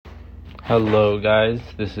Hello, guys.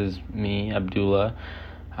 This is me, Abdullah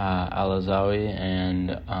Alazawi,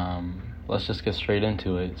 and let's just get straight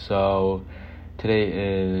into it. So,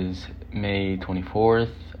 today is May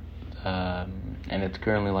 24th, and it's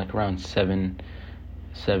currently like around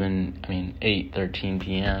 8:13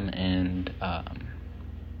 p.m., and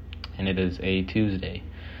it is a Tuesday.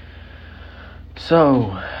 So,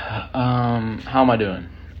 how am I doing?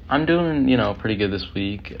 I'm doing, pretty good this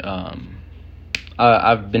week.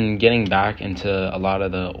 I've been getting back into a lot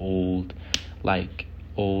of the old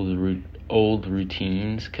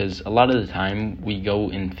routines, because a lot of the time we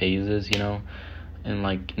go in phases, and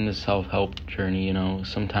like in the self-help journey,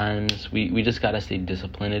 sometimes we just gotta stay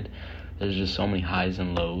disciplined. There's just so many highs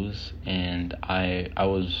and lows, and I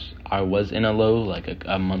was in a low like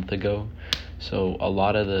a month ago, so a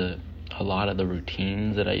lot of the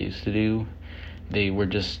routines that I used to do, they were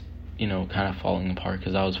just kind of falling apart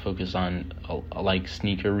because I was focused on like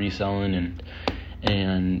sneaker reselling,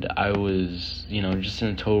 and I was just in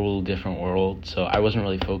a total different world, so I wasn't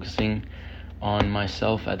really focusing on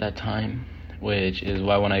myself at that time, which is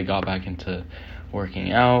why when I got back into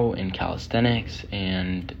working out and calisthenics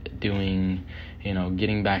and doing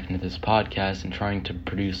getting back into this podcast and trying to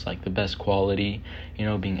produce like the best quality,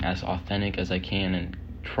 being as authentic as I can and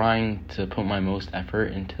trying to put my most effort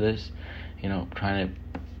into this, trying to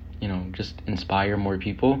just inspire more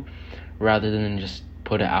people rather than just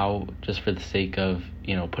put it out just for the sake of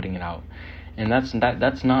putting it out. And that's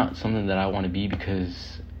not something that I want to be,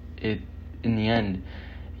 because in the end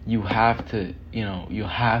you have to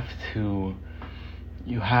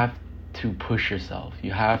push yourself.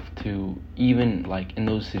 You have to, even like in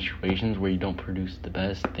those situations where you don't produce the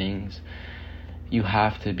best things, you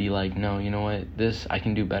have to be like, no, you know what, this, I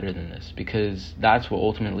can do better than this, because that's what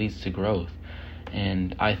ultimately leads to growth.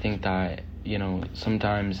 And I think that,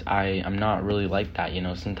 sometimes I'm not really like that,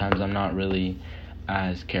 sometimes I'm not really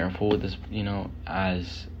as careful with this,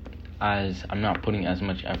 as I'm not putting as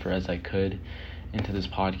much effort as I could into this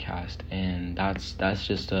podcast, and that's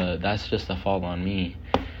just a fault on me.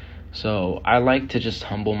 So I like to just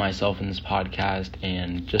humble myself in this podcast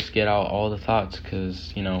and just get out all the thoughts,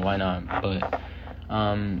 because, why not? But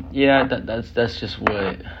that's just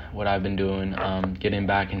what I've been doing, getting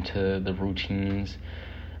back into the routines,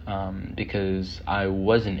 because I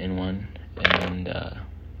wasn't in one, and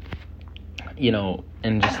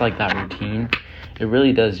and just like that routine, it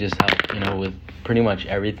really does just help, with pretty much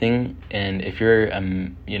everything. And if you're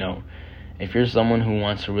if you're someone who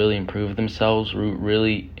wants to really improve themselves,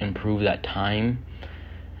 really improve that time,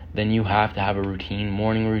 then you have to have a routine,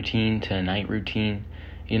 morning routine to a night routine.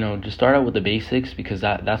 Just start out with the basics, because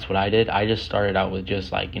that's what I did. I just started out with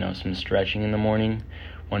just like, some stretching in the morning,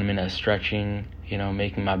 1 minute of stretching,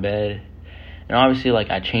 making my bed. And obviously, like,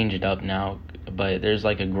 I change it up now, but there's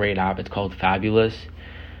like a great app. It's called Fabulous,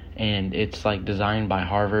 and it's like designed by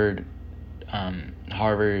Harvard,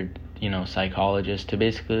 psychologists to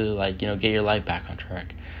basically like, get your life back on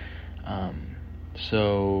track.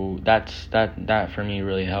 So that for me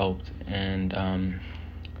really helped. And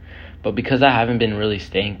but because I haven't been really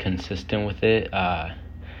staying consistent with it,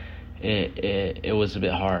 it was a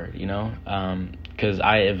bit hard, because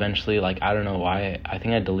I eventually, like, I don't know why, I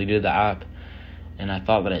think I deleted the app, and I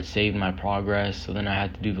thought that it saved my progress, so then I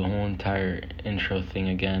had to do the whole entire intro thing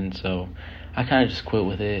again. So I kind of just quit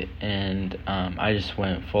with it, and I just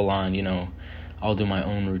went full on, I'll do my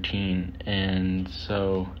own routine. And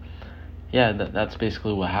so yeah, that's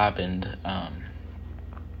basically what happened.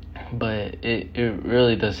 But it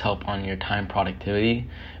really does help on your time productivity,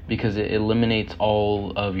 because it eliminates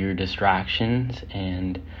all of your distractions.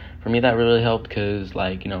 And for me, that really helped, because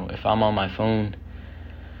like, if I'm on my phone,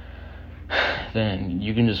 then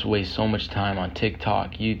you can just waste so much time on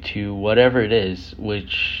TikTok, YouTube, whatever it is,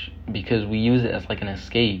 which, because we use it as like an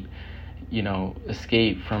escape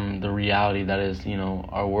from the reality that is,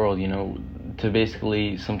 our world, to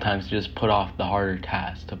basically sometimes just put off the harder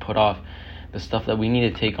tasks, to put off the stuff that we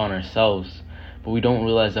need to take on ourselves. But we don't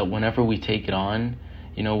realize that whenever we take it on,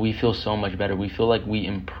 we feel so much better. We feel like we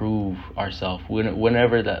improve ourselves.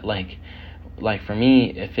 Whenever that, like for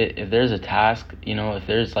me, if there's a task, if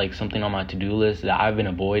there's like something on my to-do list that I've been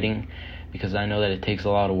avoiding because I know that it takes a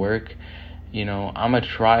lot of work,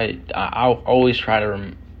 I'll always try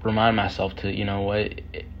to remind myself to,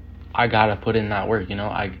 I gotta put in that work,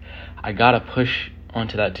 I gotta push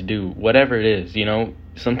onto that to do whatever it is.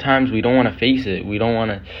 Sometimes we don't want to face it. We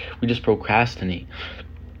just procrastinate.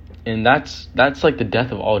 And that's like the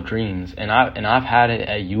death of all dreams. And I've had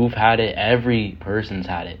it, you've had it, every person's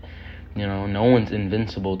had it. No one's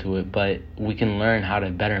invincible to it, but we can learn how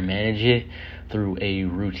to better manage it through a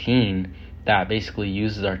routine that basically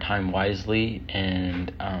uses our time wisely,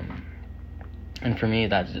 and for me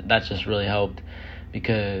that's just really helped,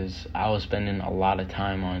 because I was spending a lot of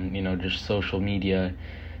time on, just social media,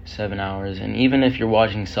 7 hours. And even if you're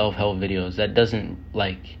watching self-help videos, that doesn't,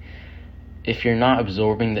 like, if you're not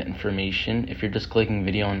absorbing the information, if you're just clicking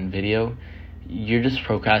video on video, you're just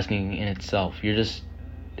procrastinating in itself. You're just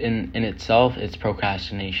in itself, it's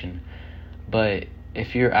procrastination. But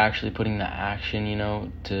if you're actually putting the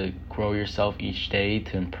action, to grow yourself each day,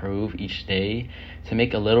 to improve each day, to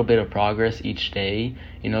make a little bit of progress each day,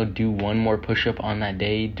 do one more push-up on that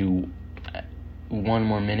day, do one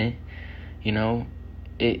more minute,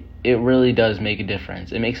 it really does make a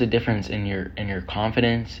difference. It makes a difference in your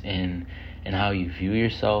confidence, in how you view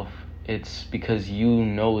yourself. It's because you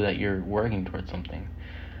know that you're working towards something.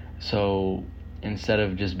 So instead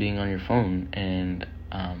of just being on your phone, and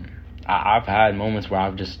I've had moments where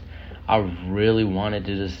I really wanted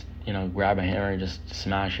to just, grab a hammer and just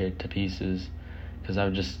smash it to pieces, because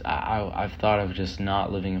I've thought of just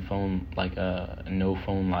not living a no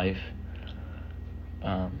phone life.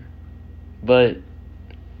 But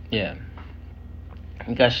yeah,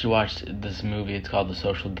 you guys should watch this movie. It's called The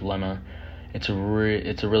Social Dilemma. It's a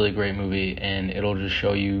really great movie, and it'll just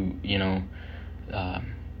show you,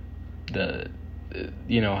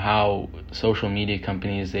 how social media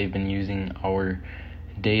companies, they've been using our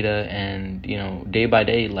data, and day by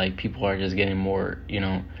day, like, people are just getting more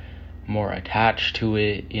attached to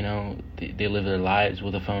it. They live their lives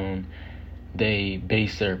with a phone. They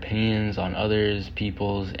base their opinions on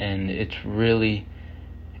people's, and it's really,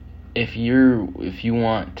 if you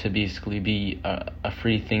want to basically be a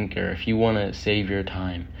free thinker, if you want to save your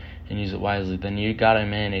time and use it wisely, then you gotta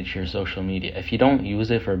manage your social media. If you don't use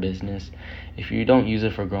it for business, if you don't use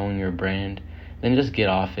it for growing your brand, then just get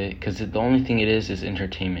off it, because the only thing it is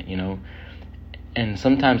entertainment, And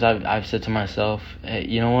sometimes I've said to myself, hey,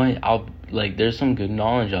 you know what? There's some good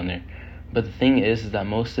knowledge on there, but the thing is that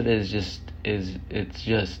most of it it's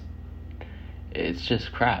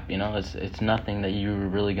just crap, It's nothing that you're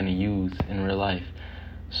really gonna use in real life.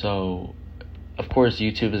 So, of course,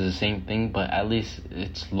 YouTube is the same thing, but at least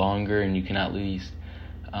it's longer, and you can at least,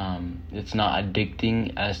 it's not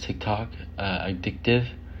addicting as TikTok, addictive.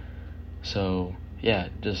 So yeah,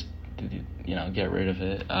 just get rid of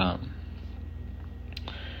it.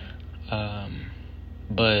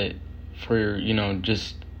 But for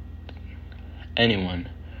just anyone,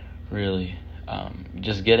 really,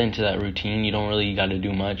 just get into that routine. You don't really got to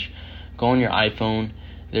do much. Go on your iPhone.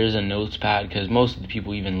 There's a notes pad, because most of the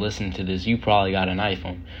people even listen to this, you probably got an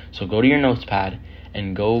iPhone. So go to your notes pad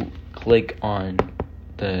and go click on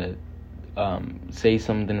the say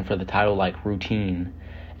something for the title, like routine,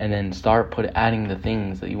 and then start adding the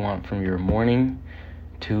things that you want from your morning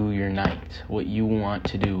to your night, what you want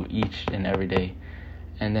to do each and every day.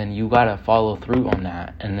 And then you gotta follow through on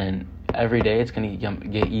that, and then every day it's gonna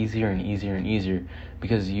get easier and easier and easier,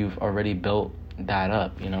 because you've already built that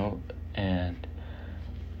up, and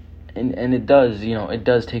it does, it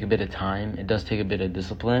does take a bit of time, it does take a bit of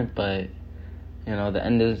discipline, but the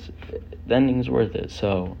ending's worth it.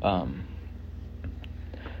 So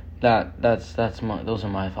those are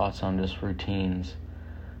my thoughts on just routines,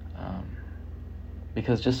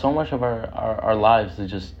 because just so much of our lives is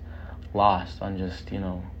just lost on just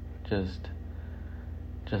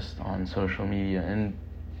on social media.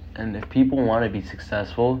 And if people want to be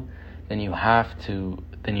successful, then you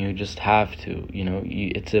just have to,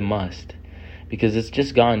 it's a must, because it's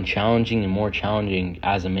just gotten challenging and more challenging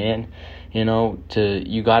as a man,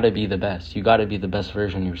 you gotta be the best. You gotta be the best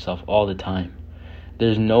version of yourself all the time.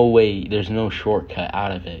 There's no way, there's no shortcut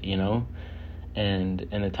out of it, and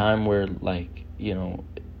in a time where,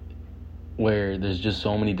 where there's just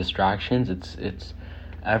so many distractions, it's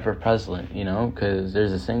ever present, because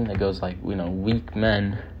there's this thing that goes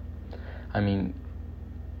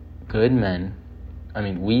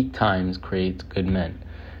weak times creates good men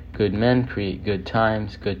create good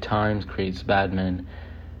times creates bad men.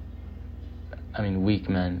 Weak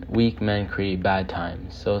men create bad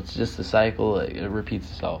times. So it's just a cycle, it repeats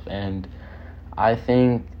itself. And I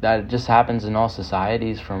think that it just happens in all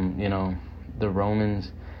societies, from, the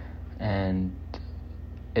Romans, and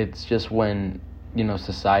it's just when,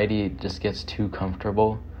 society just gets too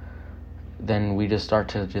comfortable, then we just start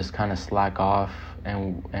to just kind of slack off,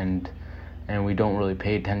 and we don't really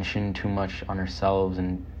pay attention too much on ourselves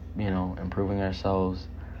and, improving ourselves.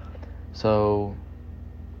 So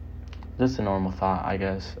just a normal thought, I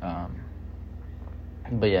guess.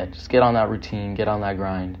 But yeah, just get on that routine, get on that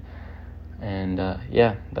grind. And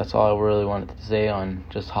yeah, that's all I really wanted to say on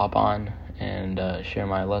just hop on and share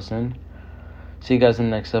my lesson. see you guys in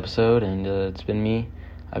the next episode. And it's been me,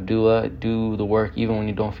 Abdullah. Do the work even when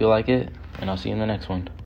you don't feel like it. And I'll see you in the next one.